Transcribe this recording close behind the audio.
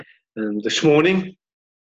This morning,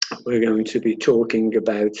 we're going to be talking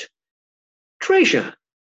about treasure.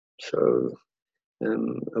 So,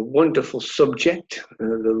 a wonderful subject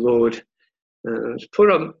the Lord has put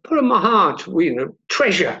on my heart.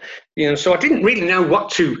 Treasure. So I didn't really know what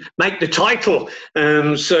to make the title.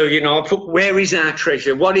 So I put, "Where is our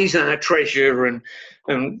treasure? What is our treasure?"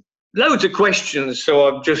 And loads of questions. So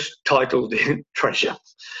I've just titled it "Treasure."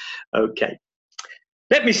 Okay.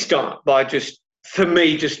 Let me start by to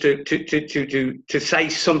say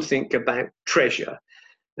something about treasure.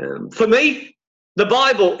 For me, the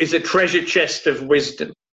Bible is a treasure chest of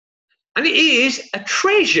wisdom, and it is a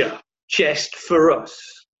treasure chest for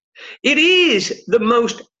us. It is the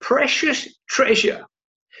most precious treasure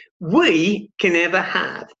we can ever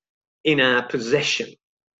have in our possession.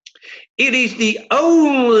 It is the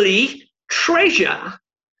only treasure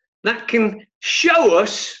that can show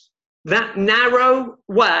us that narrow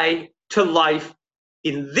way to life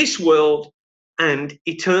in this world and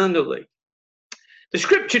eternally. The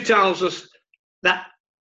scripture tells us that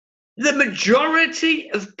the majority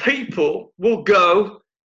of people will go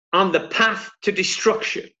on the path to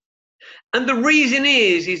destruction. And the reason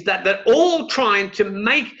is that they're all trying to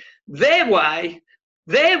make their way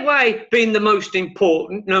being the most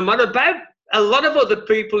important, no matter about a lot of other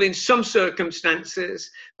people in some circumstances,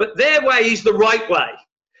 but their way is the right way.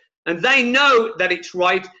 And they know that it's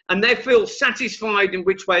right, and they feel satisfied in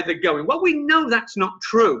which way they're going. Well, we know that's not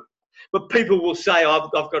true, but people will say,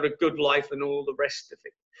 I've got a good life and all the rest of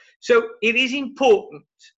it. So it is important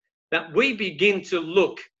that we begin to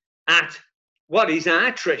look at what is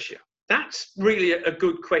our treasure. That's really a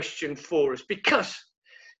good question for us, because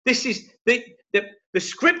this is the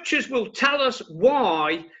scriptures will tell us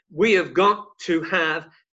why we have got to have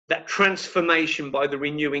that transformation by the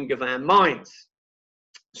renewing of our minds.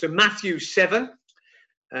 So Matthew 7,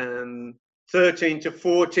 13 to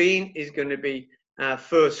 14 is going to be our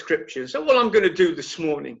first scripture. So what I'm going to do this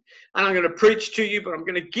morning, and I'm going to preach to you, but I'm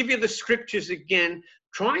going to give you the scriptures again,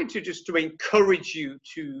 trying to encourage you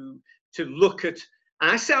to look at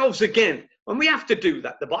ourselves again. And we have to do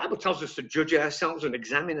that. The Bible tells us to judge ourselves and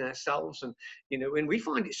examine ourselves. And, and we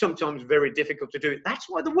find it sometimes very difficult to do it. That's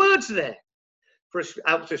why the word's there for us to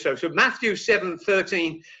help us. So Matthew 7,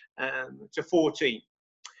 13 to 14.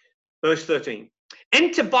 Verse 13,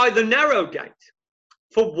 "Enter by the narrow gate,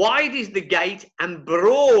 for wide is the gate and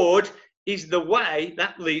broad is the way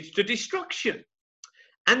that leads to destruction.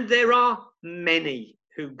 And there are many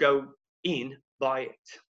who go in by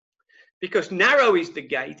it. Because narrow is the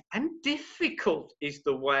gate and difficult is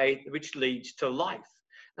the way which leads to life.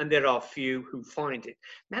 And there are few who find it."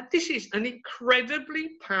 Now, this is an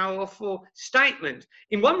incredibly powerful statement.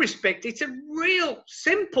 In one respect, it's a real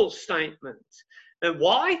simple statement. And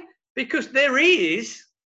why? Because there is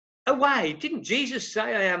a way. Didn't Jesus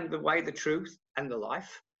say, "I am the way, the truth, and the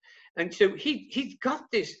life"? And so he's got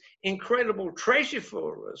this incredible treasure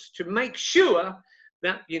for us to make sure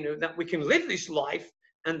that, that we can live this life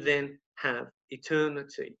and then have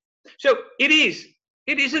eternity. So it is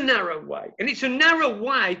a narrow way. And it's a narrow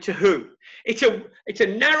way to who? It's a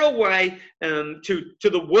narrow way to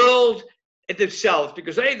the world themselves,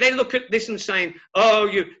 because they look at this and saying, "Oh,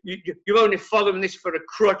 you're only following this for a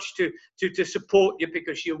crutch to support you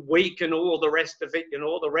because you're weak," and all the rest of it,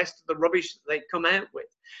 all the rest of the rubbish that they come out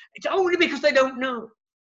with. It's only because they don't know.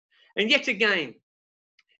 And yet again,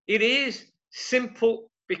 it is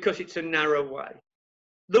simple because it's a narrow way.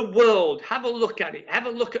 The world, have a look at it. Have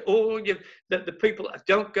a look at all the people that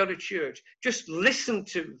don't go to church. Just listen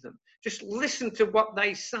to them. Just listen to what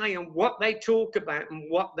they say and what they talk about and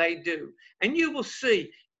what they do. And you will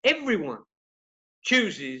see everyone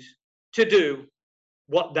chooses to do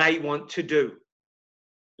what they want to do.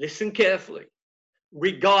 Listen carefully,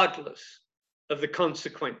 regardless of the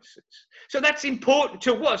consequences. So that's important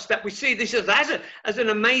to us, that we see this as an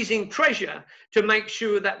amazing treasure, to make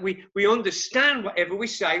sure that we understand whatever we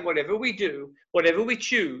say, whatever we do, whatever we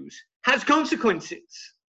choose has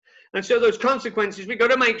consequences. And so those consequences, we've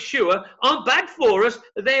got to make sure aren't bad for us.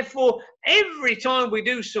 Therefore, every time we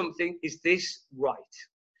do something, is this right?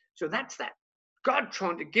 So that's that God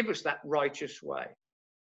trying to give us that righteous way.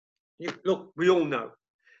 Look, we all know.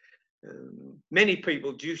 Many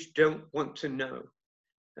people just don't want to know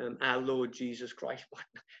our Lord Jesus Christ.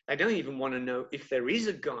 They don't even want to know if there is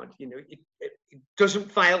a God. It doesn't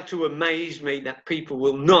fail to amaze me that people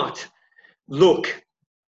will not look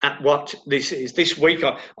at what this is. This week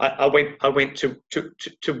I went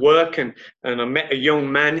to work, and I met a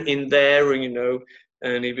young man in there,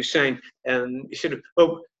 and he was saying, he said,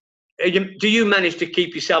 "Oh, do you manage to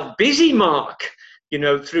keep yourself busy, Mark?" you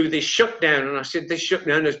know, through this shutdown. And I said, this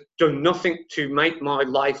shutdown has done nothing to make my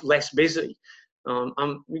life less busy.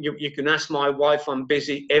 You can ask my wife, I'm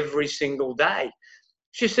busy every single day.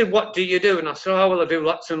 She said, what do you do? And I said, oh, well, I do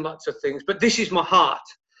lots and lots of things, but this is my heart.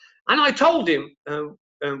 And I told him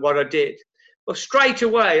what I did. Well, straight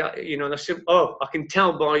away, you know, and I said, oh, I can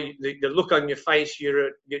tell by the look on your face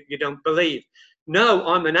you don't believe. No,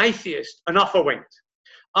 I'm an atheist. And off I went.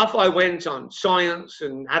 Off I went on science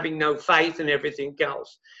and having no faith and everything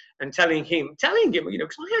else, and telling him, you know,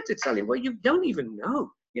 because I had to tell him, well, you don't even know,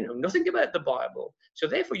 you know, nothing about the Bible. So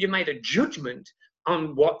therefore you made a judgment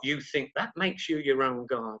on what you think. That makes you your own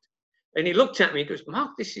God. And he looked at me and goes,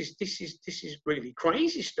 Mark, this is really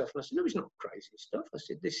crazy stuff. And I said, no, it's not crazy stuff. I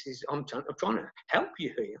said, I'm trying to help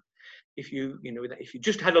you here. If you know, that if you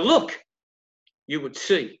just had a look, you would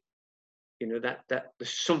see, you know, that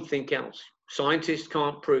there's something else. Scientists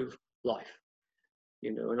can't prove life,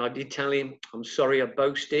 you know. And I did tell him, I'm sorry I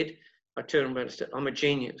boasted. I turned around and said, I'm a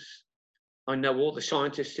genius. I know all the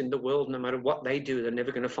scientists in the world, no matter what they do, they're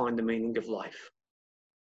never going to find the meaning of life,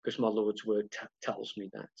 because my Lord's word tells me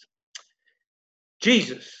that.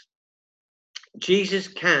 Jesus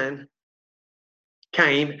came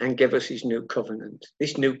and gave us his new covenant.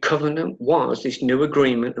 This new covenant was this new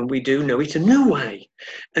agreement, and we do know it's a new way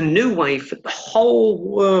for the whole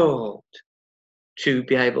world to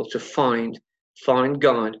be able to find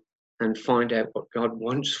God and find out what God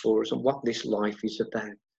wants for us and what this life is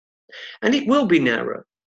about. And it will be narrow.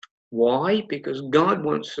 Why? Because God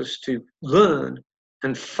wants us to learn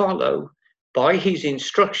and follow by his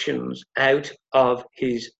instructions out of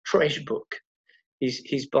his treasure book,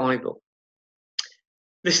 his Bible.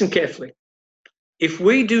 Listen carefully. If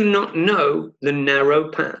we do not know the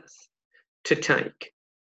narrow path to take,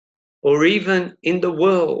 or even in the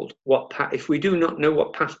world, if we do not know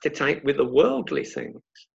what path to take with the worldly things,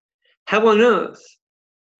 how on earth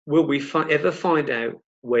will we ever find out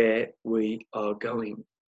where we are going?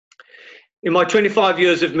 In my 25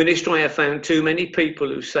 years of ministry, I have found too many people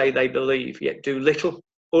who say they believe, yet do little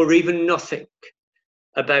or even nothing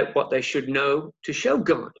about what they should know to show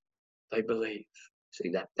God they believe.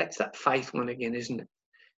 See, that's that faith one again, isn't it?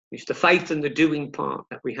 It's the faith and the doing part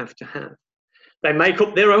that we have to have. They make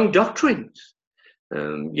up their own doctrines,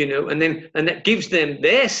 you know, and that gives them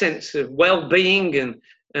their sense of well-being,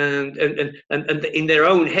 and in their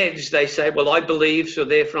own heads they say, well, I believe, so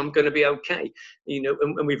therefore I'm going to be okay, you know.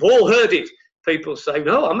 And we've all heard it. People say,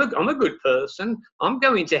 no, I'm a good person, I'm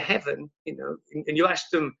going to heaven, you know. And you ask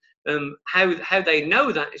them how they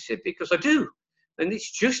know that. They said, because I do. And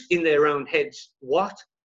it's just in their own heads. What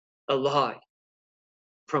a lie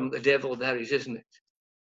from the devil that is, isn't it?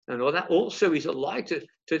 And that also is a lie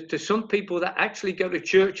to some people that actually go to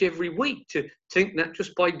church every week, to think that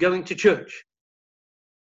just by going to church,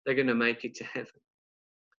 they're going to make it to heaven.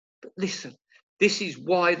 But listen, this is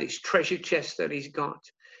why this treasure chest that he's got,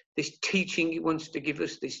 this teaching he wants to give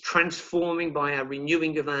us, this transforming by our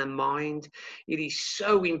renewing of our mind, it is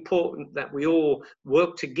so important that we all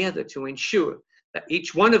work together to ensure that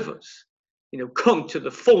each one of us, you know, come to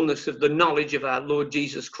the fullness of the knowledge of our Lord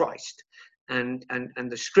Jesus Christ, and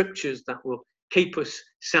the scriptures that will keep us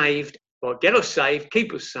saved, or get us saved,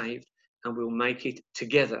 keep us saved, and we'll make it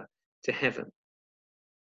together to heaven.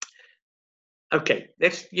 Okay,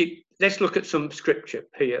 let's look at some scripture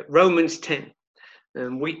here. Romans 10.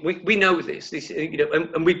 We know this, you know,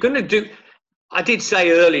 and we're going to do. I did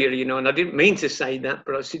say earlier, you know, and I didn't mean to say that,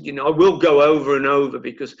 but I said, you know, I will go over and over,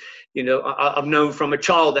 because, you know, I've known from a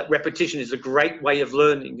child that repetition is a great way of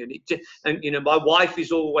learning. And you know, my wife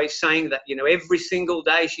is always saying that, you know, every single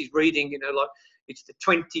day she's reading, you know, like it's the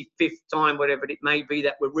 25th time, whatever it may be,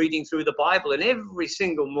 that we're reading through the Bible. And every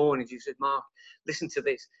single morning she said, Mark, listen to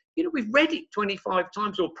this. You know, we've read it 25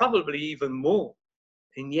 times or probably even more.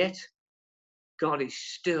 And yet God is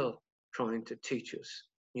still trying to teach us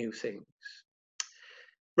new things.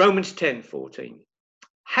 Romans 10:14.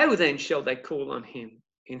 How then shall they call on him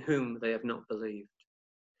in whom they have not believed?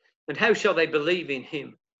 And how shall they believe in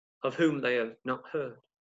him of whom they have not heard?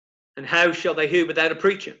 And how shall they hear without a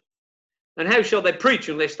preacher? And how shall they preach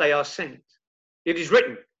unless they are sent? It is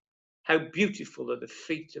written, how beautiful are the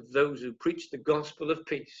feet of those who preach the gospel of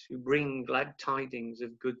peace, who bring glad tidings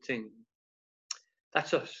of good things.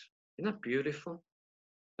 That's us. Isn't that beautiful?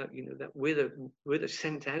 That, you know, that we're the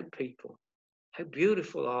sent out people. How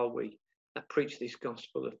beautiful are we that preach this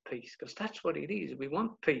gospel of peace? Because that's what it is. We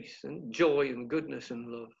want peace and joy and goodness and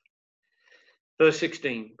love. Verse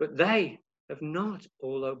 16, but they have not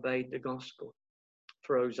all obeyed the gospel.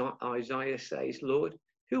 For Isaiah says, Lord,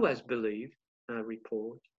 who has believed our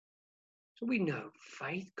report? So we know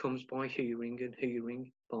faith comes by hearing, and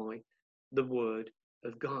hearing by the word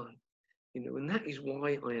of God. And that is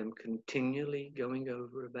why I am continually going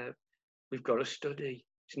over about we've got to study.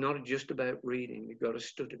 It's not just about reading. We've got to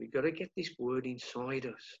study. We've got to get this word inside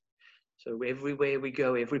us. So everywhere we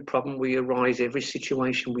go, every problem we arise, every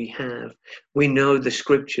situation we have, we know the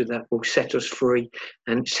scripture that will set us free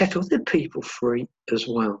and set other people free as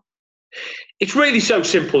well. It's really so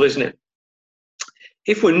simple, isn't it?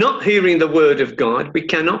 If we're not hearing the word of God, we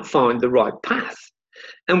cannot find the right path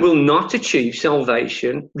and will not achieve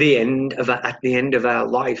salvation at the end of our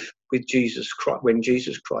life with Jesus Christ, when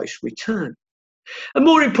Jesus Christ returns. And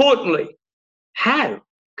more importantly, how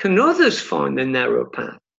can others find the narrow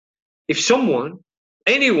path if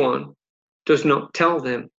anyone does not tell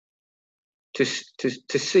them to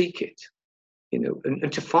seek it,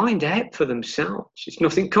 and to find out for themselves? It's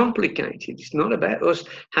nothing complicated. It's not about us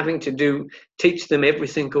having to teach them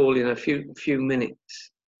everything all in a few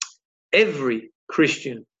minutes. Every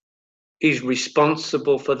Christian is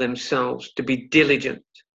responsible for themselves to be diligent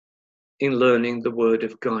in learning the word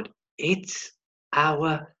of God. It's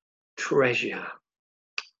our treasure.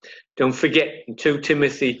 Don't forget in 2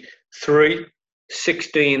 Timothy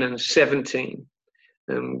 3:16 and 17,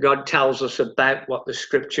 God tells us about what the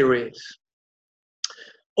scripture is.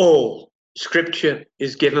 All scripture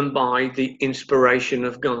is given by the inspiration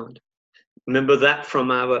of God. Remember that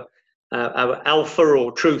from our Alpha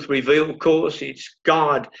or Truth Revealed course. It's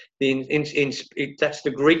God. That's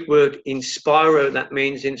the Greek word inspiro. That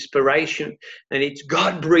means inspiration. And it's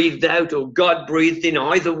God breathed out or God breathed in.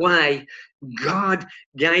 Either way, God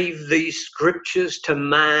gave these scriptures to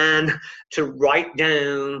man to write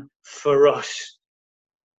down for us.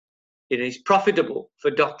 It is profitable for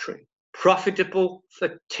doctrine, profitable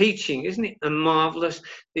for teaching. Isn't it marvelous,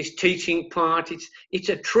 this teaching part? It's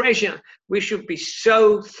a treasure. We should be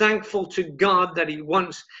so thankful to God that he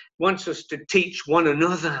wants us to teach one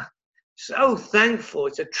another. So thankful.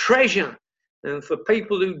 It's a treasure. And for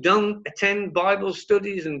people who don't attend Bible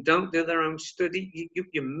studies and don't do their own study,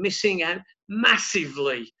 you're missing out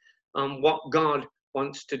massively on what God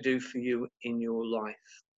wants to do for you in your life.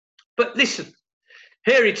 But listen,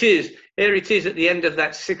 here it is at the end of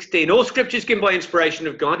that 16. All scripture is given by inspiration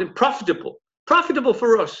of God and profitable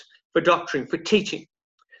for us, for doctrine, for teaching,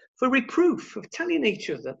 for reproof, of telling each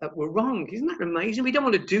other that we're wrong. Isn't that amazing? We don't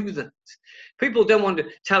want to do that. People don't want to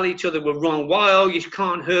tell each other we're wrong. Why? Oh, you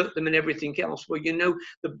can't hurt them and everything else. Well,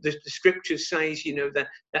 the scripture says,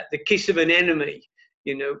 that the kiss of an enemy,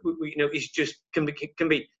 is just can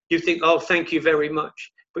be. You think, oh, thank you very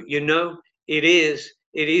much, but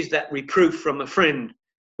it is that reproof from a friend,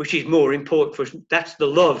 which is more important for us. That's the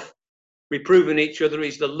love. Reproving each other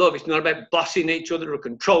is the love. It's not about bossing each other or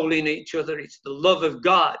controlling each other. It's the love of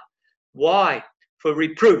God. Why? For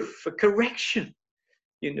reproof, for correction.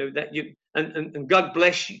 And God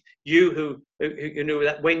bless you who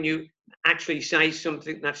that when you actually say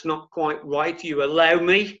something that's not quite right, you allow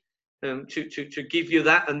me to give you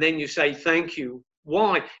that, and then you say thank you.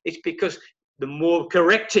 Why? It's because the more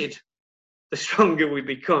corrected, the stronger we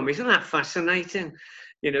become. Isn't that fascinating?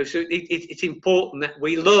 So it's important that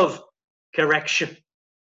we love correction.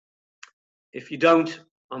 If you don't,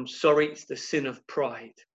 I'm sorry, it's the sin of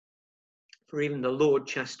pride. For even the Lord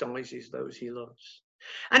chastises those he loves.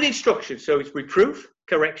 And instruction. So it's reproof,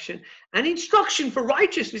 correction, and instruction for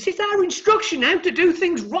righteousness. It's our instruction how to do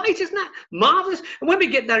things right. Isn't that marvelous? And when we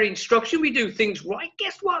get that instruction, we do things right.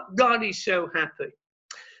 Guess what? God is so happy.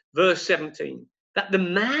 Verse 17, that the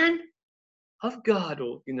man of God,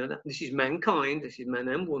 or that this is mankind, this is man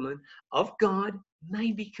and woman of God,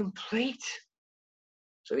 may be complete.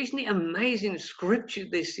 So isn't it amazing scripture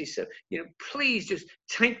this is? So, please just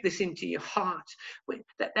take this into your heart.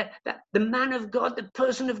 That the man of God, the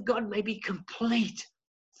person of God may be complete,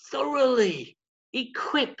 thoroughly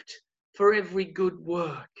equipped for every good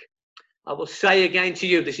work. I will say again to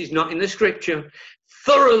you, this is not in the scripture,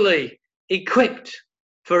 thoroughly equipped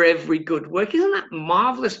for every good work. Isn't that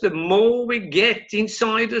marvelous? The more we get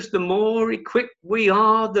inside us, the more equipped we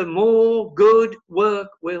are, the more good work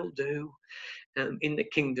we'll do in the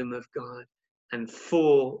kingdom of God and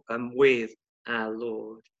for and with our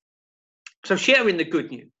Lord. So sharing the good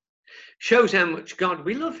news shows how much God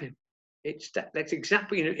we love him. That's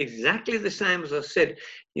exactly the same as I said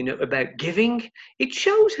about giving. It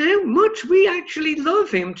shows how much we actually love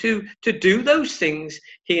him to do those things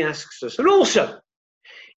he asks us. And also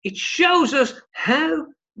it shows us how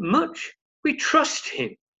much we trust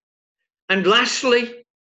him. And lastly,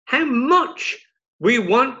 how much we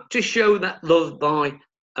want to show that love by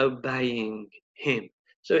obeying him.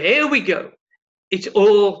 So here we go. It's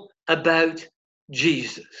all about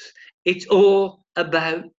Jesus. It's all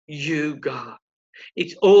about you, God.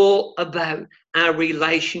 It's all about our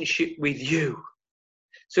relationship with you.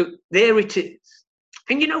 So there it is.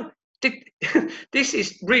 And you know, this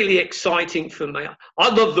is really exciting for me. I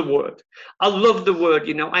love the word. I love the word.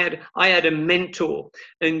 You know, I had a mentor,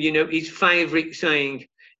 and you know, his favourite saying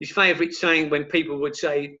when people would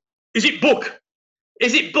say, "Is it book?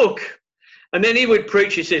 Is it book?" And then he would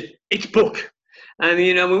preach. He said, "It's book." And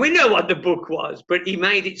you know, we know what the book was, but he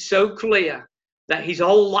made it so clear that his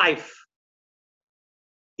whole life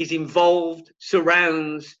is involved,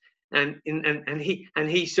 surrounds, and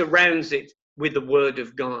he surrounds it with the Word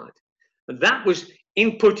of God. And that was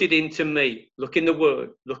inputted into me. Look in the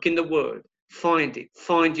Word, look in the Word, find it,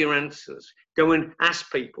 find your answers. Go and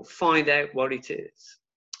ask people, find out what it is.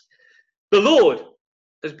 The Lord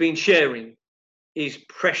has been sharing his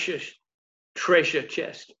precious treasure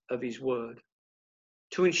chest of his Word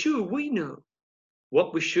to ensure we know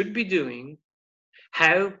what we should be doing,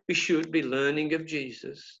 how we should be learning of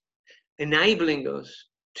Jesus, enabling us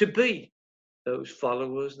to be those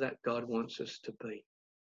followers that God wants us to be.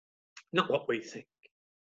 Not what we think.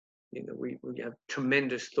 You know, we have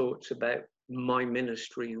tremendous thoughts about my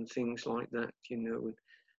ministry and things like that, you know.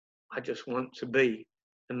 I just want to be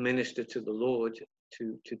a minister to the Lord,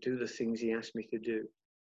 to do the things he asked me to do.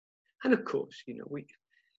 And of course, you know,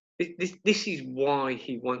 this is why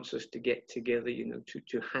he wants us to get together, you know,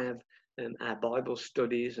 to have our Bible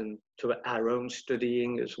studies and to our own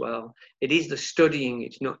studying as well. It is the studying,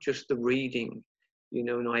 it's not just the reading, you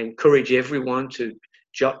know, and I encourage everyone to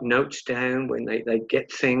jot notes down when they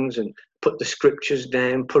get things, and put the scriptures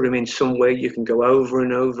down, put them in somewhere you can go over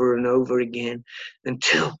and over and over again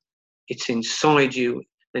until it's inside you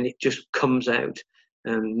and it just comes out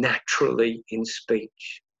naturally in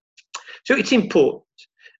speech. So it's important.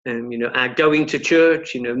 You know, our going to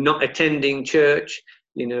church, you know, not attending church,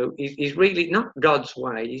 you know, is really not God's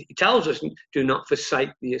way. He tells us, do not forsake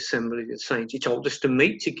the assembly of the saints. He told us to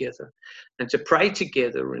meet together and to pray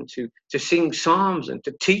together and to sing psalms and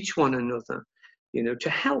to teach one another, you know, to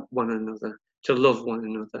help one another, to love one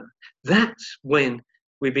another. That's when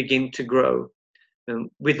we begin to grow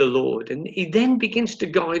with the Lord. And he then begins to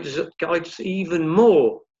guide us even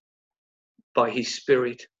more by his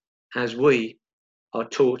Spirit as we are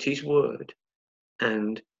taught his word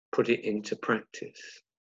and put it into practice.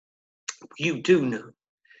 You do know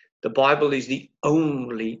the Bible is the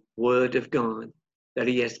only word of God that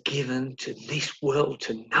he has given to this world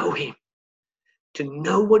to know him, to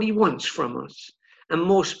know what he wants from us, and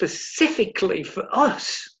more specifically for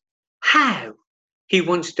us, how he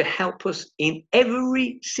wants to help us in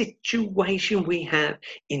every situation we have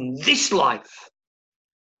in this life,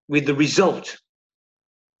 with the result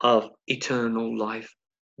of eternal life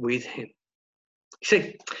with him.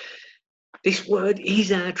 See, this word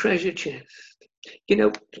is our treasure chest. You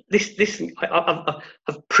know,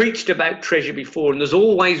 I've preached about treasure before, and there's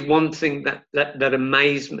always one thing that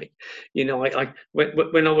amazed me. You know,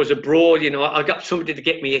 when I was abroad, you know, I got somebody to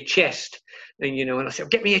get me a chest, and you know, and I said,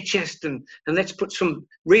 get me a chest, and let's put some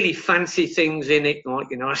really fancy things in it, like,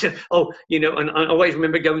 you know. I said, oh, you know, and I always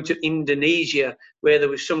remember going to Indonesia where there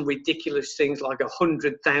was some ridiculous things like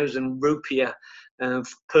 100,000 rupiah.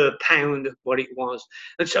 Per pound, what it was,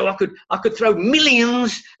 and so I could throw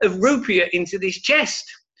millions of rupiah into this chest,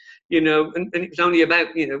 you know, and it was only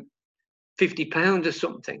about, you know, £50 or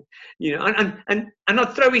something, you know, and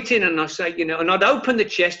I'd throw it in, and I say, you know, and I'd open the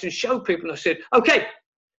chest and show people, and I said, okay,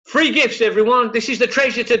 free gifts, everyone. This is the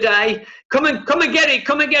treasure today. Come and get it.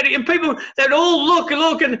 Come and get it. And people, they'd all look,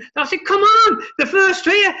 and I said, come on, the first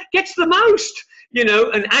here gets the most, you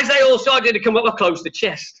know. And as they all started to come up, I closed the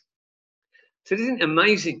chest. So isn't it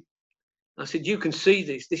amazing? I said, you can see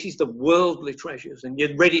this. This is the worldly treasures, and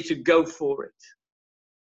you're ready to go for it.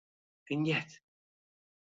 And yet,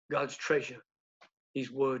 God's treasure,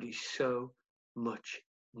 his word, is so much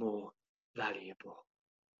more valuable.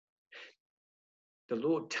 The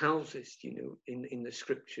Lord tells us, you know, in the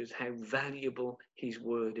scriptures how valuable his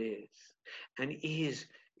word is. And it's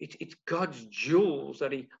God's jewels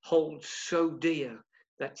that he holds so dear.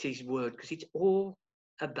 That's his word, because it's all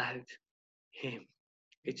about him.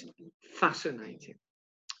 It's fascinating.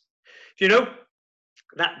 You know,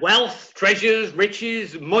 that wealth, treasures,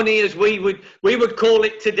 riches, money, as we would call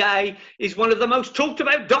it today, is one of the most talked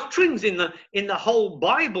about doctrines in the whole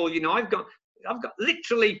Bible. You know, I've got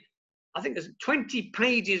literally, I think there's 20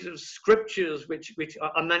 pages of scriptures which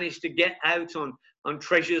I managed to get out on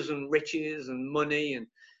treasures and riches and money and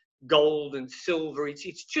gold and silver.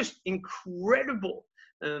 It's just incredible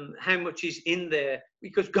how much is in there,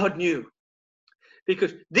 because God knew.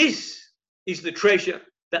 Because this is the treasure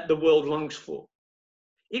that the world longs for.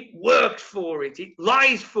 It works for it. It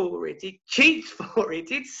lies for it. It cheats for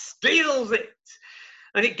it. It steals it.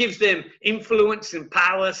 And it gives them influence and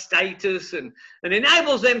power, status, and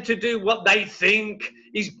enables them to do what they think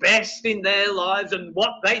is best in their lives and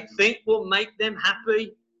what they think will make them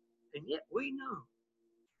happy. And yet we know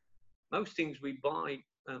most things we buy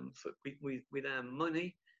with our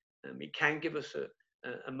money, it can give us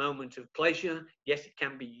a moment of pleasure. Yes, it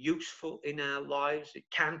can be useful in our lives. It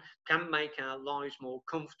can make our lives more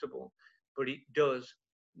comfortable, but it does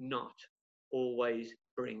not always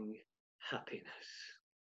bring happiness.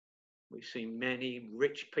 We've seen many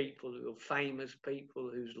rich people who are famous people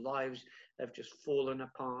whose lives have just fallen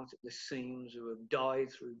apart at the seams, who have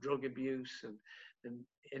died through drug abuse and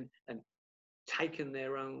taken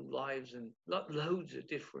their own lives and loads of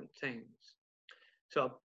different things.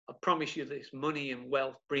 So I promise you this, money and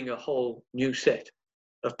wealth bring a whole new set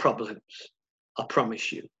of problems. I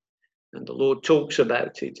promise you. And the Lord talks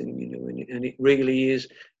about it, and and it really is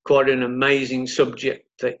quite an amazing subject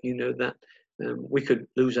that that we could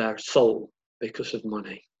lose our soul because of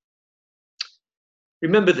money.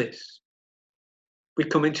 Remember this: we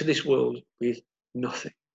come into this world with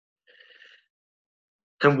nothing,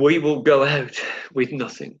 and we will go out with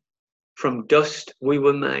nothing. From dust we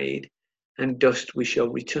were made, and dust we shall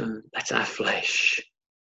return. That's our flesh.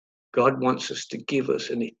 God wants us to give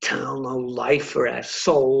us an eternal life for our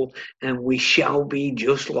soul, and we shall be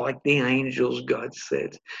just like the angels, God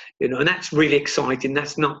said. And that's really exciting.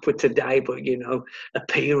 That's not for today, but,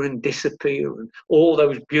 appear and disappear and all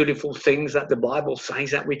those beautiful things that the Bible says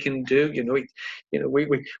that we can do.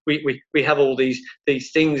 We have all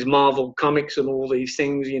these things, Marvel comics and all these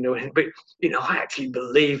things, but, I actually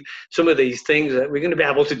believe some of these things that we're going to be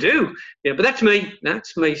able to do. But that's me.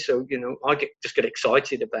 So, I just get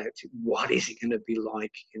excited about it. What is it going to be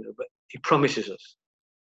like? But he promises us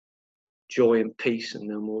joy and peace and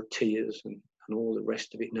no more tears and all the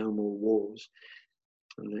rest of it, no more wars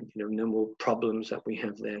and then, no more problems that we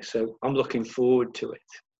have there. So I'm looking forward to it.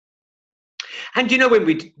 And when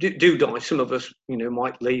we do die, some of us,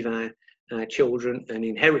 might leave our children an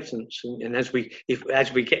inheritance, and as we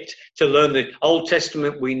get to learn the Old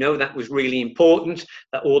Testament, we know that was really important.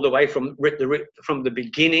 That all the way from the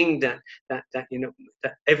beginning, that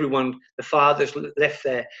everyone, the fathers left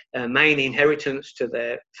their main inheritance to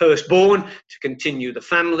their firstborn to continue the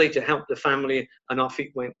family, to help the family, and off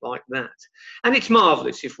it went like that. And it's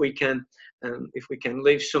marvelous if we can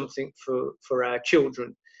leave something for our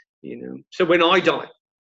children. So when I die,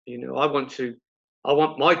 I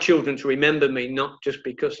want my children to remember me, not just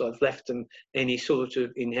because I've left them any sort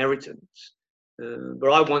of inheritance,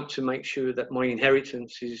 but I want to make sure that my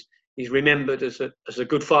inheritance is remembered as a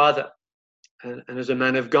good father and as a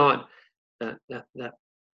man of God that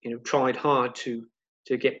tried hard to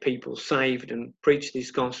get people saved and preach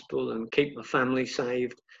this gospel and keep my family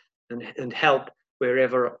saved and help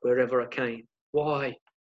wherever I can. Why?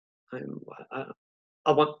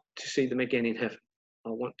 I want to see them again in heaven. I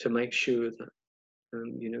want to make sure that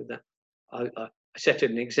that I set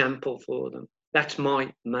an example for them. That's my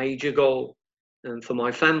major goal for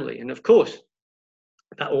my family. And of course,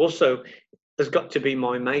 that also has got to be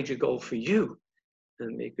my major goal for you.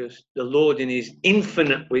 Because the Lord in his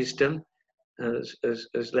infinite wisdom has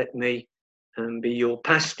let me be your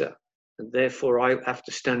pastor. And therefore I have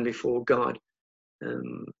to stand before God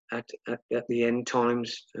at the end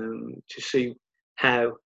times to see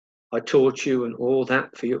how I taught you and all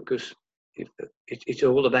that for you, because it's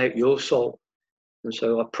all about your soul. And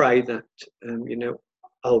so I pray that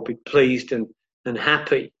I'll be pleased and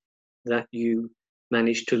happy that you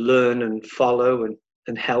managed to learn and follow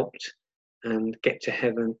and helped and get to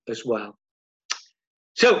heaven as well.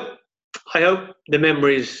 So I hope the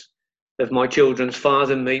memories of my children's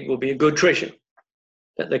father and me will be a good treasure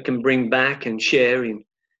that they can bring back and share in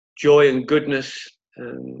joy and goodness,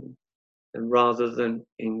 and rather than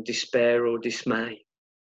in despair or dismay.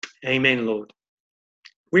 Amen, Lord.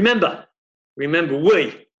 Remember,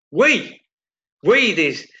 we,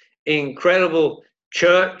 this incredible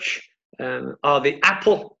church, are the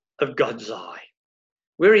apple of God's eye.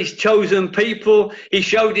 We're his chosen people. He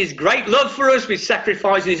showed his great love for us with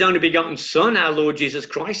sacrificing his only begotten Son, our Lord Jesus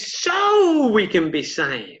Christ, so we can be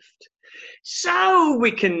saved, so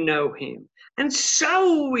we can know him, and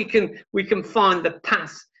so we can find the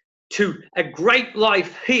path to a great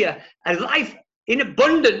life here, a life in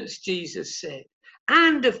abundance, Jesus said,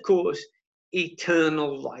 and of course,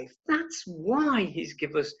 eternal life. That's why he's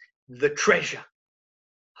given us the treasure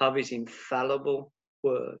of his infallible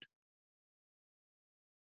word.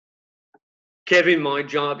 Kevin, my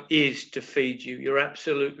job is to feed you. You're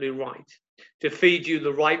absolutely right. to feed you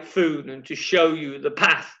the right food and to show you the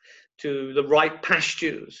path to the right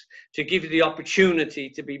pastures, to give you the opportunity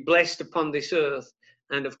to be blessed upon this earth,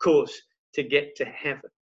 and of course, to get to heaven.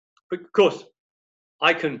 But of course,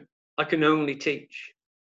 I can only teach.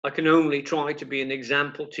 I can only try to be an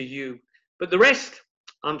example to you. But the rest,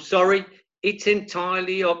 I'm sorry, it's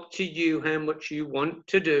entirely up to you how much you want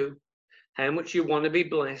to do, how much you want to be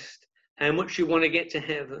blessed, how much you want to get to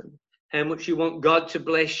heaven, how much you want God to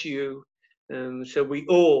bless you, so we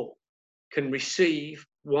all can receive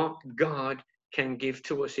what God can give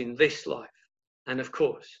to us in this life. And of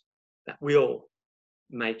course, that we all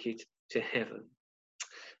make it to heaven.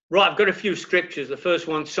 Right, I've got a few scriptures. The first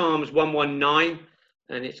one, Psalms 119,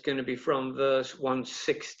 and it's going to be from verse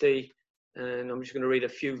 160. And I'm just going to read a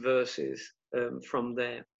few verses from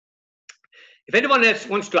there. If anyone else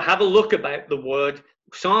wants to have a look about the word,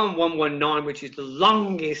 Psalm 119, which is the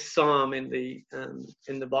longest psalm in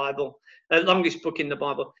the Bible, longest book in the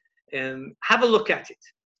Bible, have a look at it,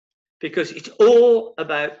 because it's all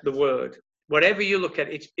about the word. Whatever you look at,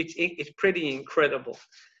 it's pretty incredible.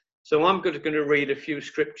 So I'm going to read a few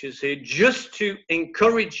scriptures here just to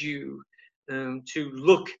encourage you to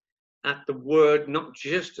look at the word, not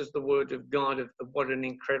just as the word of God, of what an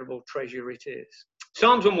incredible treasure it is.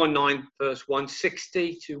 Psalms 119, verse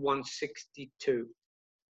 160 to 162.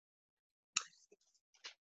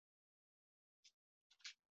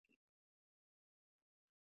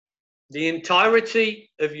 The entirety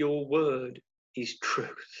of your word is truth.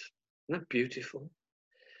 Isn't that beautiful?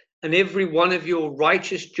 And every one of your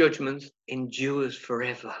righteous judgments endures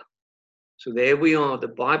forever. So there we are. The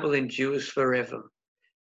Bible endures forever.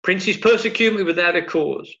 Princes persecute me without a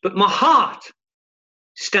cause, but my heart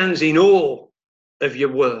stands in awe of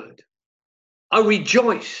your word. I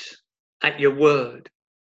rejoice at your word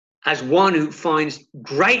as one who finds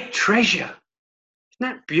great treasure. Isn't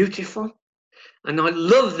that beautiful? And I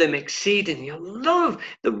love them exceedingly. I love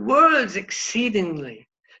the words exceedingly.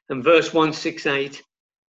 And verse 168,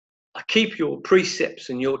 I keep your precepts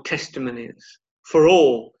and your testimonies, for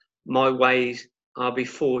all my ways are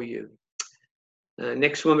before you.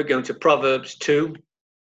 Next one, we're going to Proverbs 2,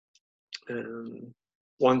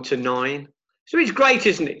 1 to 9. So it's great,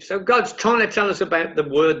 isn't it? So God's trying to tell us about the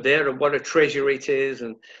word there and what a treasure it is,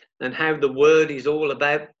 and how the word is all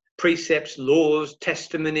about precepts, laws,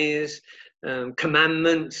 testimonies,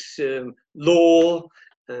 commandments, law,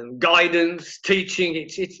 guidance, teaching.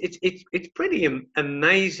 It's pretty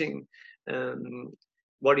amazing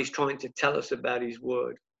what he's trying to tell us about his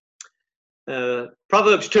word.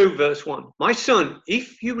 Proverbs 2 verse 1. My son,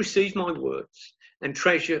 if you receive my words and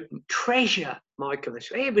treasure my commandments.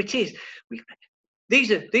 So here it is.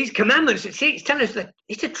 These commandments. It's telling us that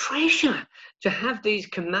it's a treasure to have these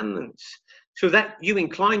commandments, so that you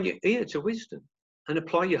incline your ear to wisdom and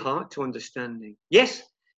apply your heart to understanding. Yes,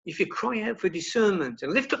 if you cry out for discernment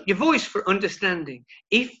and lift up your voice for understanding,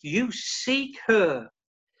 if you seek her,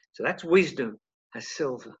 so that's wisdom as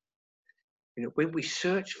silver. You know, when we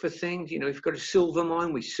search for things, you know, if you've got a silver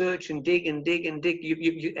mine, we search and dig and dig and dig.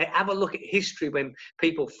 You have a look at history when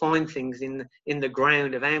people find things in the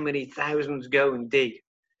ground, of how many thousands go and dig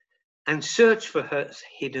and search for her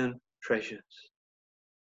hidden treasures.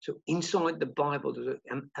 So inside the Bible, there's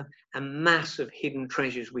a mass of hidden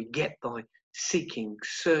treasures we get by seeking,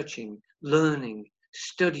 searching, learning,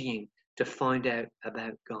 studying to find out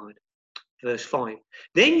about God. Verse 5.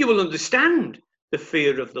 Then you will understand the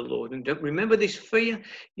fear of the Lord. And don't remember this fear.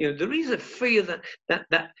 You know, there is a fear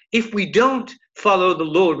that if we don't follow the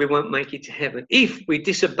Lord, we won't make it to heaven. If we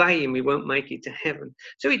disobey him, we won't make it to heaven.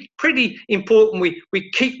 So it's pretty important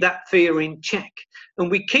we keep that fear in check.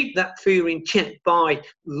 And we keep that fear in check by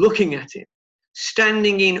looking at it,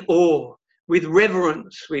 standing in awe, with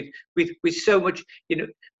reverence, with so much, you know,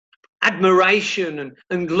 admiration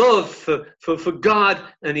and love for God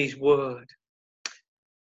and his word.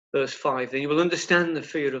 Verse 5, then you will understand the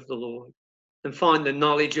fear of the Lord and find the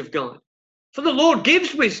knowledge of God. For the Lord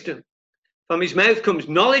gives wisdom. From his mouth comes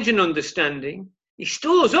knowledge and understanding. He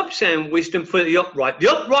stores up sound wisdom for the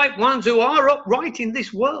upright ones who are upright in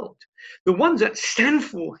this world, the ones that stand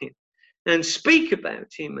for him and speak about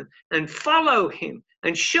him and follow him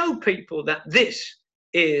and show people that this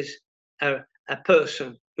is a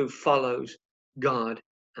person who follows God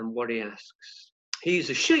and what he asks.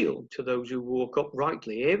 He's a shield to those who walk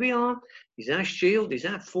uprightly. Here we are. He's our shield. He's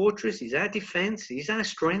our fortress. He's our defense. He's our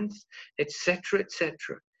strength, etc.,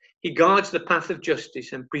 etc. He guards the path of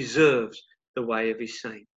justice and preserves the way of his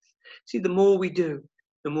saints. See, the more we do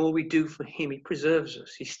for him, he preserves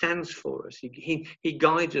us. He stands for us. He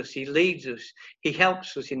guides us. He leads us. He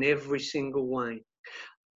helps us in every single way.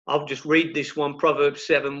 I'll just read this one, Proverbs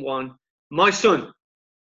 7:1. My son,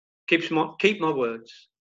 keep my words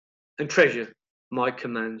and treasure my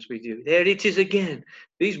commands with you. There it is again.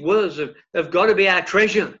 These words have got to be our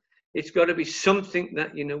treasure. It's got to be something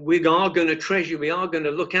that, you know, we are going to treasure. We are going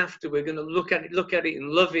to look after. We're going to look at it and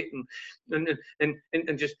love it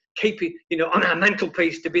and just keep it, you know, on our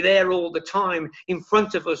mantelpiece, to be there all the time, in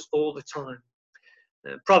front of us all the time.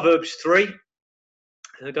 Proverbs 3.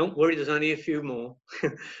 Don't worry, there's only a few more.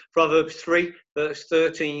 Proverbs 3, verse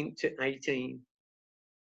 13 to 18.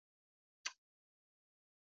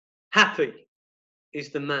 Happy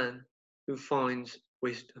is the man who finds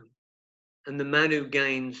wisdom, and the man who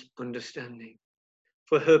gains understanding.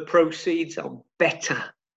 For her proceeds are better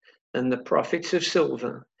than the profits of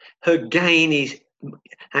silver. Her gain is,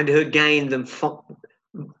 and her gain than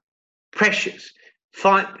precious,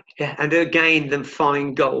 and her gain than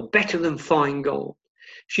fine gold, better than fine gold.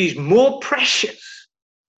 She's more precious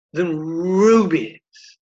than rubies,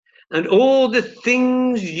 and all the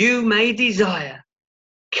things you may desire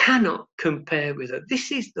cannot compare with her. This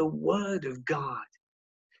is the word of God.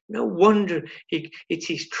 No wonder it's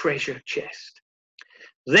his treasure chest.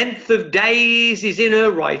 Length of days is in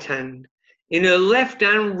her right hand. In her left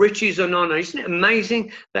hand, riches and honor. Isn't it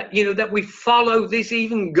amazing that, you know, that we follow this?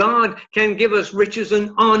 Even God can give us riches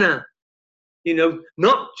and honor. You know,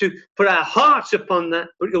 not to put our hearts upon that,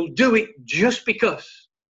 but he'll do it just because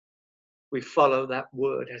we follow that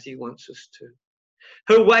word as he wants us to.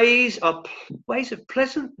 Her ways are ways of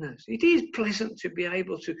pleasantness. It is pleasant to be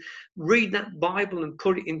able to read that Bible and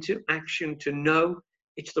put it into action, to know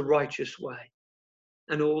it's the righteous way.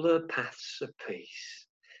 And all her paths are peace.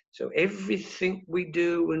 So everything we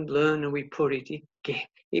do and learn and we put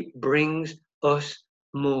it brings us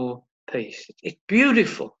more peace. It's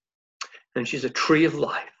beautiful. And she's a tree of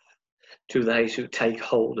life to those who take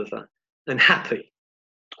hold of her. And happy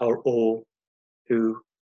are all who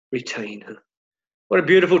retain her. What a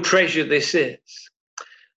beautiful treasure this is.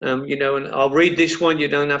 You know, and I'll read this one. You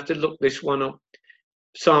don't have to look this one up.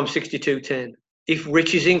 Psalm 62:10. If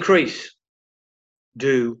riches increase,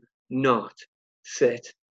 do not set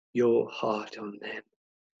your heart on them.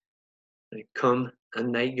 They come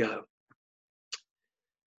and they go.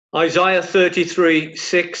 Isaiah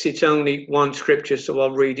 33:6. It's only one scripture, so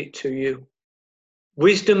I'll read it to you.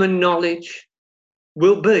 Wisdom and knowledge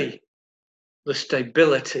will be the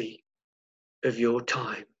stability of your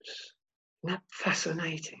times. Isn't that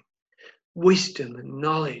fascinating? Wisdom and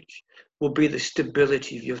knowledge will be the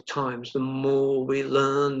stability of your times. The more we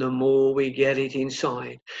learn, the more we get it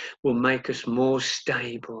inside, will make us more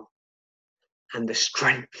stable. And the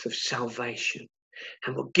strength of salvation,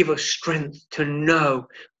 and will give us strength to know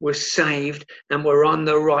we're saved and we're on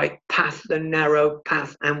the right path, the narrow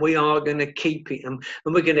path, and we are going to keep it, and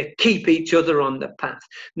we're going to keep each other on the path.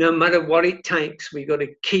 No matter what it takes, we've got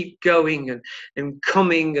to keep going and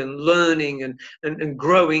coming and learning and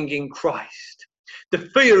growing in Christ. The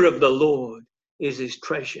fear of the Lord is his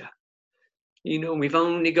treasure. You know, we've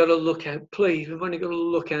only got to look out, please, we've only got to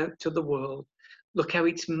look out to the world. Look how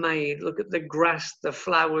it's made. Look at the grass, the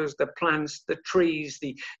flowers, the plants, the trees,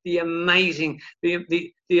 the amazing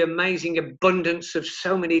abundance of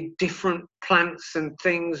so many different plants and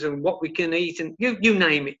things, and what we can eat, and you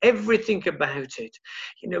name it, everything about it.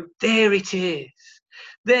 You know, there it is.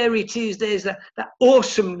 There it is. There's that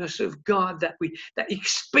awesomeness of God that he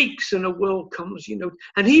speaks and the world comes, you know,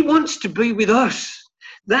 and he wants to be with us.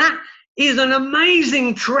 That is an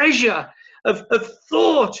amazing treasure of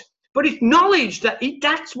thought. But it's knowledge that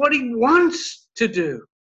that's what he wants to do.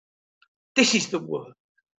 This is the word.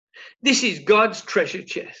 This is God's treasure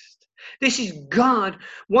chest. This is God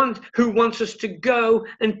who wants us to go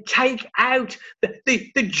and take out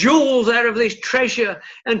the jewels out of this treasure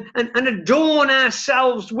and adorn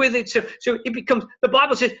ourselves with it. So it becomes, the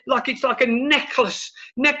Bible says, it's like a necklace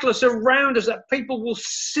around us, that people will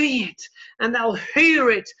see it and they'll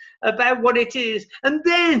hear it about what it is. And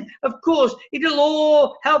then, of course, it'll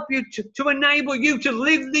all help you to enable you to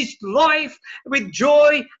live this life with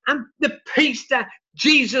joy and the peace that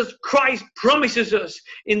Jesus Christ promises us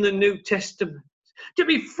in the New Testament. To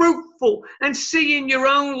be fruitful and see in your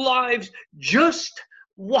own lives just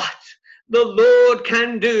what the Lord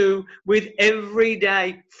can do with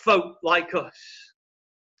everyday folk like us.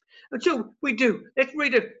 And so we do. Let's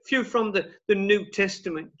read a few from the New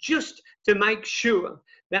Testament just to make sure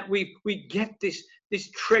that we get this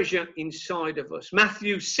treasure inside of us.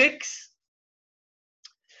 Matthew 6.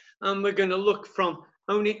 And we're going to look from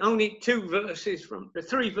only two verses, from the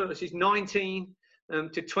three verses, 19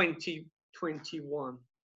 to 21.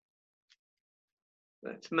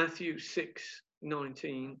 That's Matthew 6,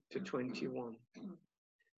 19 to 21.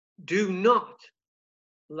 Do not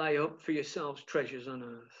Lay up for yourselves treasures on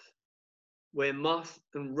earth, where moth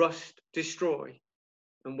and rust destroy,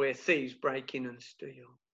 and where thieves break in and steal.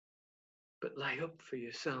 But lay up for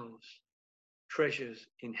yourselves treasures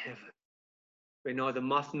in heaven, where neither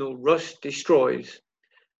moth nor rust destroys,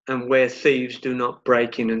 and where thieves do not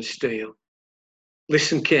break in and steal.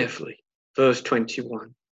 Listen carefully, verse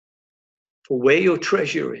 21. For where your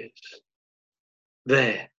treasure is,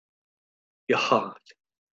 there your heart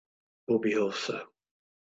will be also.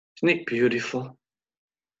 Isn't it beautiful?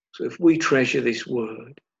 So if we treasure this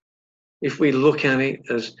word, if we look at it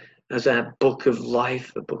as our book of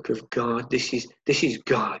life, a book of God, this is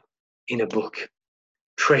God in a book.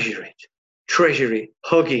 Treasure it,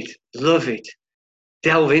 hug it, love it,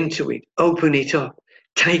 delve into it, open it up,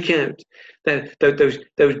 take out those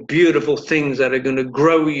beautiful things that are going to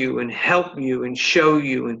grow you and help you and show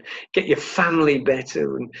you and get your family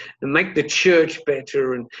better and make the church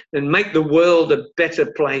better and make the world a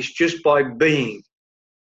better place just by being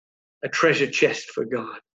a treasure chest for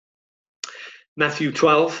God. Matthew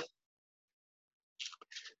 12,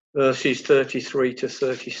 verses 33 to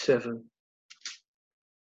 37.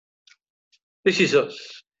 This is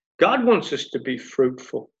us. God wants us to be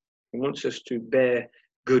fruitful. He wants us to bear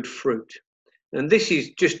good fruit. And this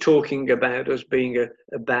is just talking about us being a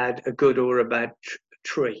good or a bad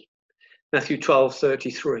tree. Matthew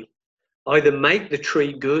 12:33. Either make the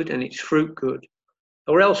tree good and its fruit good,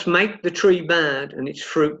 or else make the tree bad and its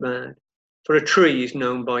fruit bad. For a tree is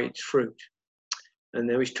known by its fruit. And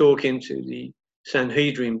there he's talking to the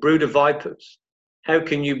Sanhedrin, brood of vipers. How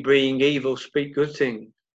can you, being evil, speak good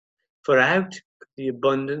things? For out of the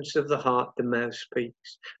abundance of the heart, the mouth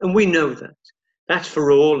speaks. And we know that. That's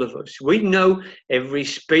for all of us. We know every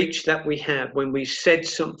speech that we have when we said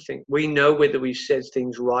something. We know whether we've said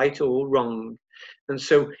things right or wrong. And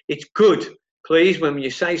so it's good, please, when you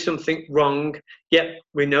say something wrong, yep,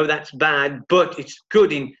 we know that's bad, but it's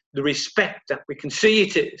good in the respect that we can see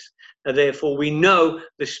it is. And therefore, we know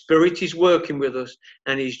the Spirit is working with us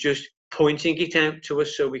and He's just pointing it out to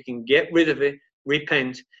us so we can get rid of it,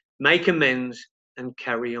 repent, make amends, and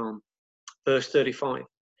carry on. Verse 35.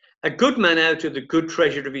 A good man out of the good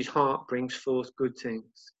treasure of his heart brings forth good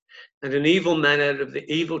things, and an evil man out of the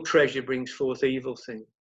evil treasure brings forth evil things.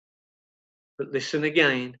 But listen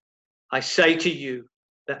again, I say to you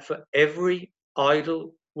that for every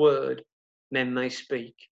idle word men may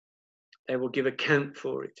speak, they will give account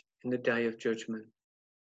for it in the day of judgment.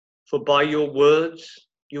 For by your words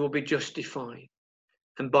you will be justified,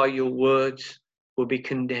 and by your words will be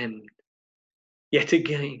condemned. Yet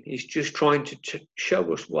again, he's just trying to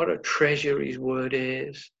show us what a treasure his word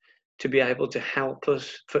is, to be able to help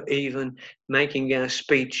us for even making our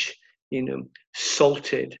speech,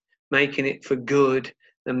 salted, making it for good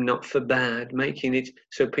and not for bad, making it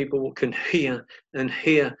so people can hear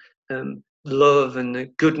love and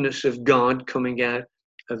the goodness of God coming out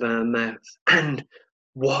of our mouth, and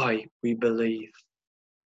why we believe.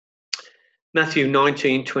 Matthew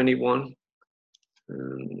 19:21.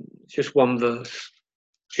 Just one verse.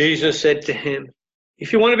 Jesus said to him,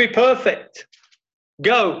 if you want to be perfect,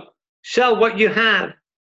 go, sell what you have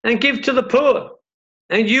and give to the poor,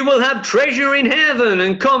 and you will have treasure in heaven,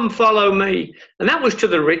 and come follow me. And that was to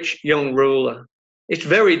the rich young ruler. It's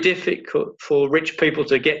very difficult for rich people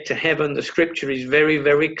to get to heaven. The scripture is very,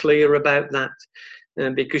 very clear about that,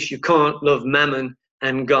 because you can't love mammon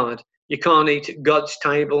and God. You can't eat at God's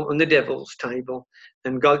table and the devil's table.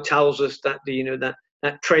 And God tells us that the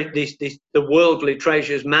worldly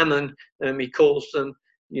treasures, mammon, he calls them,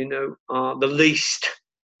 are the least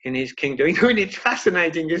in his kingdom. It's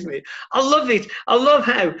fascinating, isn't it? I love it. I love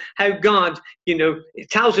how God, it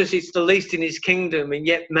tells us it's the least in his kingdom, and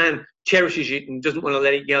yet man cherishes it and doesn't want to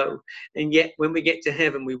let it go. And yet when we get to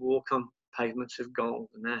heaven, we walk on pavements of gold,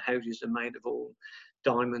 and our houses are made of all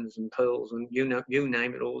diamonds and pearls, and you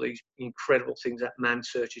name it, all these incredible things that man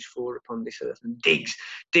searches for upon this earth and digs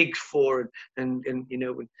for and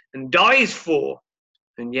dies for.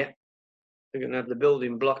 And yet we're going to have the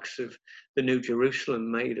building blocks of the New Jerusalem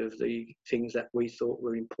made of the things that we thought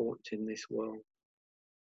were important in this world.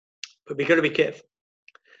 But we've got to be careful.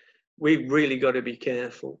 We've really got to be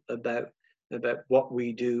careful about what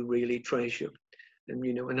we do really treasure. And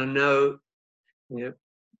and I know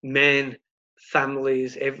men,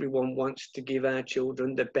 families, everyone wants to give our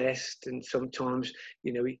children the best, and sometimes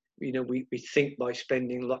we think by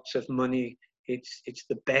spending lots of money it's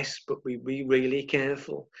the best, but we be really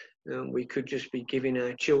careful. We could just be giving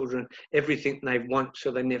our children everything they want,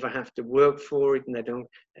 so they never have to work for it, and they don't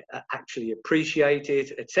actually appreciate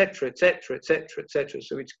it, etc., etc., etc., etc.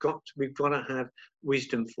 So we've got to have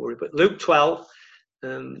wisdom for it. But Luke 12,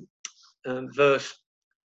 verse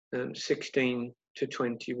 16 to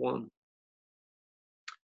 21.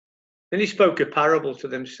 Then he spoke a parable to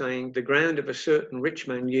them, saying, the ground of a certain rich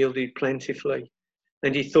man yielded plentifully.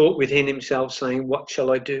 And he thought within himself, saying, what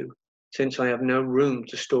shall I do, since I have no room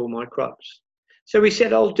to store my crops? So he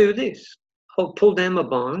said, I'll do this. I'll pull down my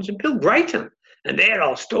barns and build greater, and there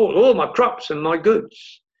I'll store all my crops and my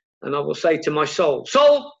goods. And I will say to my soul,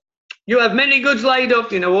 soul, you have many goods laid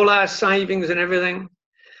up, all our savings and everything.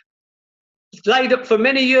 It's laid up for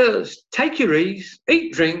many years. Take your ease,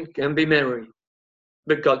 eat, drink, and be merry.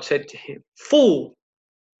 But God said to him, fool,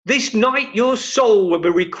 this night your soul will be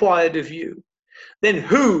required of you. Then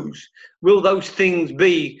whose will those things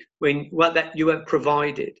be that you have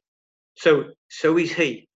provided? So is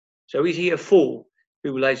he. So is he a fool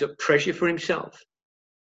who lays up treasure for himself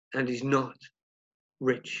and is not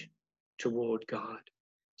rich toward God?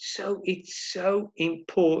 So it's so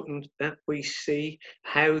important that we see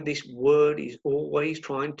how this word is always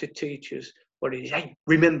trying to teach us what it is. Hey,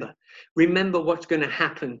 remember what's going to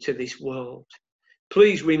happen to this world.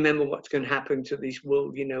 Please remember what's going to happen to this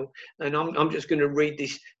world, And I'm just going to read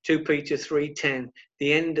this 2 Peter 3:10,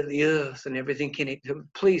 the end of the earth and everything in it.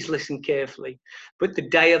 Please listen carefully. But the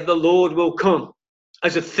day of the Lord will come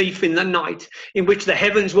as a thief in the night, in which the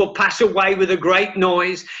heavens will pass away with a great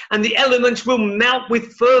noise, and the elements will melt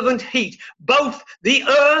with fervent heat. Both the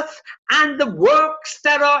earth and the works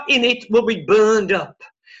that are in it will be burned up.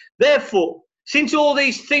 Therefore, since all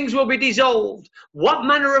these things will be dissolved, what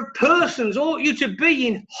manner of persons ought you to be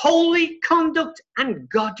in holy conduct and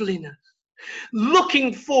godliness,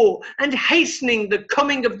 looking for and hastening the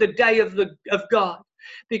coming of the day of God,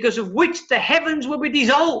 because of which the heavens will be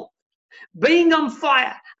dissolved, being on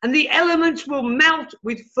fire, and the elements will melt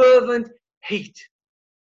with fervent heat.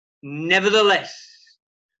 Nevertheless,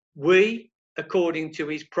 we, according to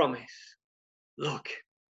his promise, look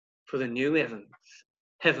for the new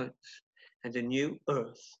heavens and a new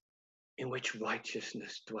earth in which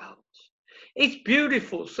righteousness dwells. It's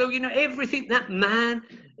beautiful. So, everything that man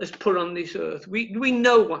has put on this earth, we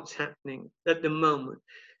know what's happening at the moment.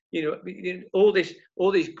 All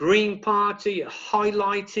this Green Party are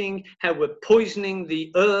highlighting how we're poisoning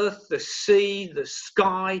the earth, the sea, the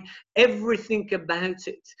sky, everything about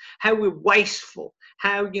it, how we're wasteful,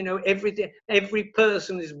 how, every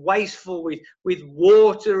person is wasteful with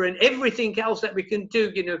water and everything else that we can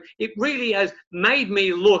do. It really has made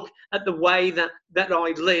me look at the way that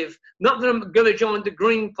I live. Not that I'm going to join the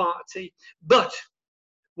Green Party, but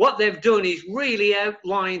what they've done is really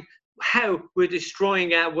outline how we're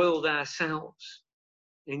destroying our world ourselves.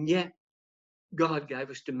 And yet, God gave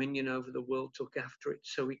us dominion over the world, took after it,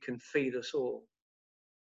 so he can feed us all.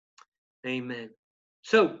 Amen.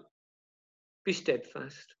 So, be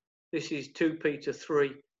steadfast. This is 2 Peter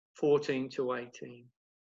 3:14 to 18.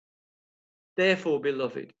 Therefore,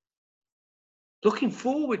 beloved, looking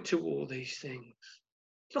forward to all these things,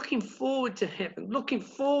 looking forward to heaven, looking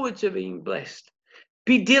forward to being blessed,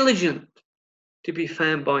 be diligent to be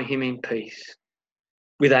found by him in peace,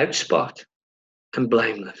 without spot and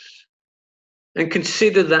blameless. And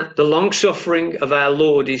consider that the long suffering of our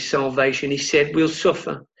Lord is salvation. He said we'll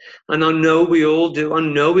suffer. And I know we all do. I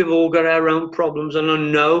know we've all got our own problems. And I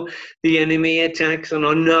know the enemy attacks. And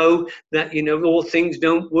I know that, all things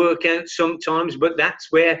don't work out sometimes. But that's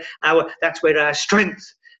where our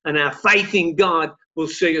strength and our faith in God will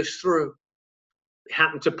see us through. It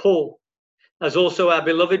happened to Paul. As also our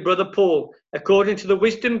beloved brother Paul, according to the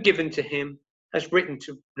wisdom given to him, has written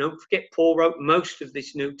to. Don't forget, Paul wrote most of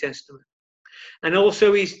this New Testament. And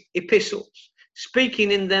also his epistles,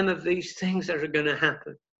 speaking in them of these things that are going to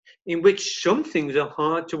happen, in which some things are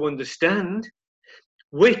hard to understand,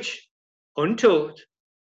 which untaught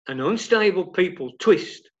and unstable people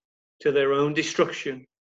twist to their own destruction,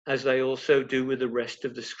 as they also do with the rest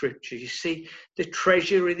of the scripture. You see, the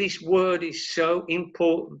treasure of this word is so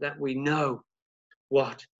important that we know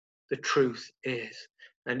what the truth is.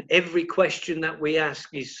 And every question that we ask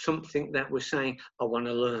is something that we're saying, I want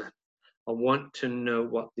to learn. I want to know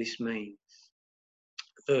what this means.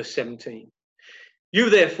 Verse 17. You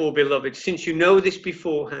therefore, beloved, since you know this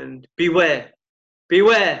beforehand, beware,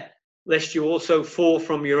 lest you also fall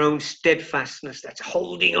from your own steadfastness. That's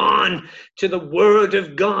holding on to the word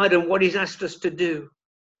of God and what he's asked us to do.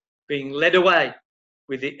 Being led away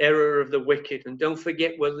with the error of the wicked. And don't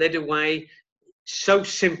forget, we're led away so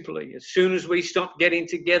simply. As soon as we stop getting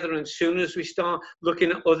together and as soon as we start looking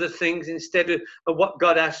at other things instead of what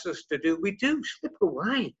God asks us to do, we do slip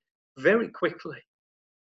away very quickly.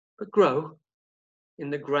 But grow in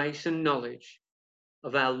the grace and knowledge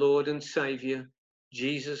of our Lord and Saviour,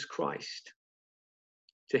 Jesus Christ.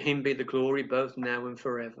 To him be the glory both now and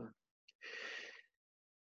forever.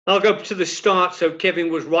 I'll go to the start, so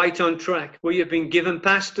Kevin was right on track. We have been given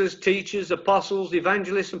pastors, teachers, apostles,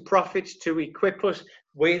 evangelists, and prophets to equip us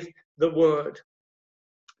with the word.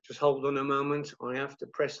 Just hold on a moment. I have to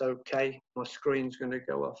press OK. My screen's going to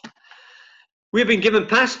go off. We've been given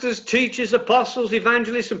pastors, teachers, apostles,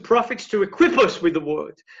 evangelists, and prophets to equip us with the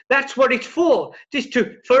word. That's what it's for. Just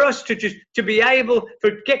for us to be able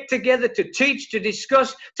to get together, to teach, to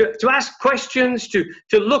discuss, to ask questions, to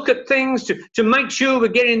look at things, to make sure we're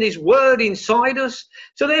getting this word inside us.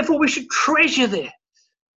 So therefore, we should treasure this.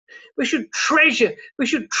 We should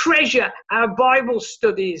treasure our Bible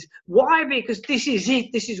studies. Why? Because this is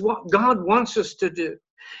it. This is what God wants us to do.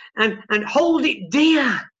 And hold it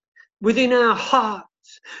dear within our hearts,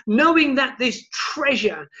 knowing that this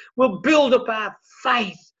treasure will build up our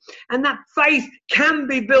faith. And that faith can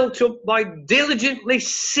be built up by diligently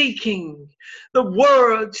seeking the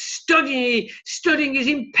word. Studying is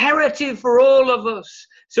imperative for all of us,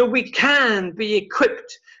 so we can be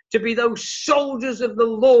equipped to be those soldiers of the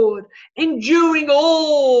Lord, enduring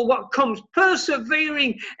all what comes,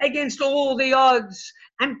 persevering against all the odds,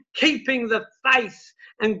 and keeping the faith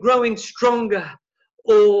and growing stronger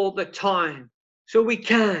all the time, so we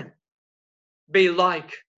can be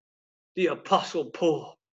like the Apostle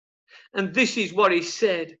Paul. And this is what he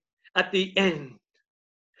said at the end.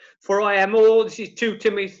 For I am all, this is 2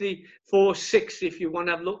 Timothy 4:6, if you want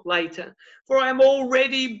to look later. For I am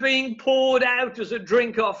already being poured out as a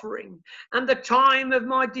drink offering, and the time of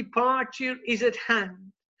my departure is at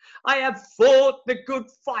hand. I have fought the good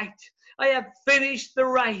fight. I have finished the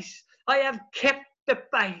race. I have kept the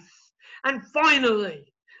faith. And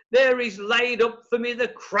finally, there is laid up for me the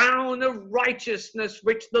crown of righteousness,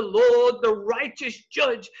 which the Lord, the righteous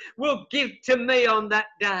judge, will give to me on that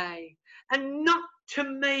day. And not to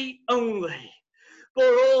me only,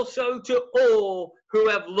 but also to all who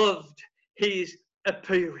have loved his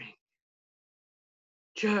appearing.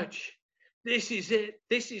 Church, this is it.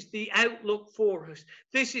 This is the outlook for us.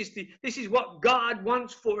 This is what God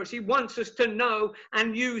wants for us. He wants us to know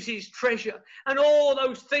and use his treasure. And all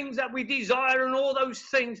those things that we desire, and all those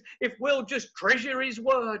things, if we'll just treasure his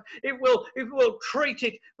word, if we'll treat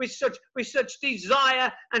it with such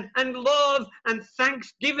desire and love and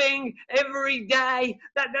thanksgiving every day,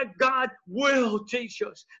 that God will teach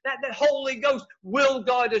us, that the Holy Ghost will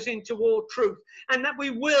guide us into all truth, and that we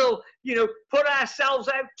will, put ourselves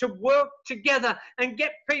out to work together and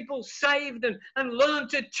get people saved and learn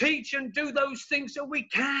to teach and do those things, so we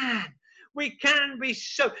can be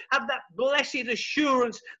have that blessed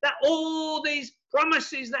assurance that all these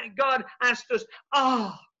promises that God asked us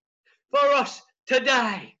are for us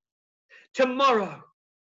today, tomorrow,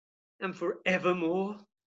 and forevermore.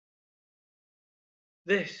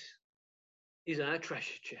 This is our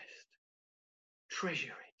treasure chest. Treasure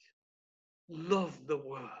it. Love the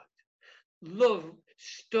word. Love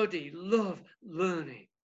study, love learning,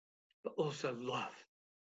 but also love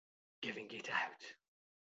giving it out.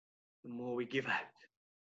 The more we give out,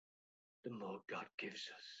 the more God gives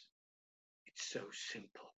us. It's so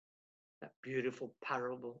simple. That beautiful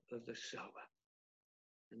parable of the sower.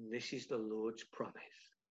 And this is the Lord's promise.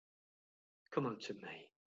 Come unto me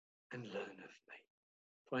and learn of me,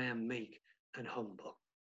 for I am meek and humble.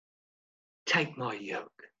 Take my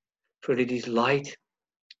yoke, for it is light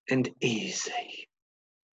and easy.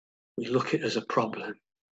 We look at it as a problem,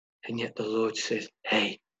 and yet the Lord says,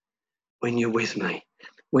 hey, when you're with me,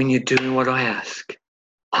 when you're doing what I ask,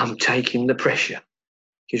 I'm taking the pressure.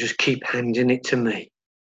 You just keep handing it to me,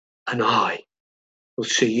 and I will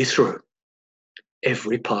see you through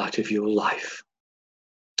every part of your life.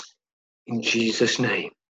 In Jesus'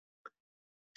 name.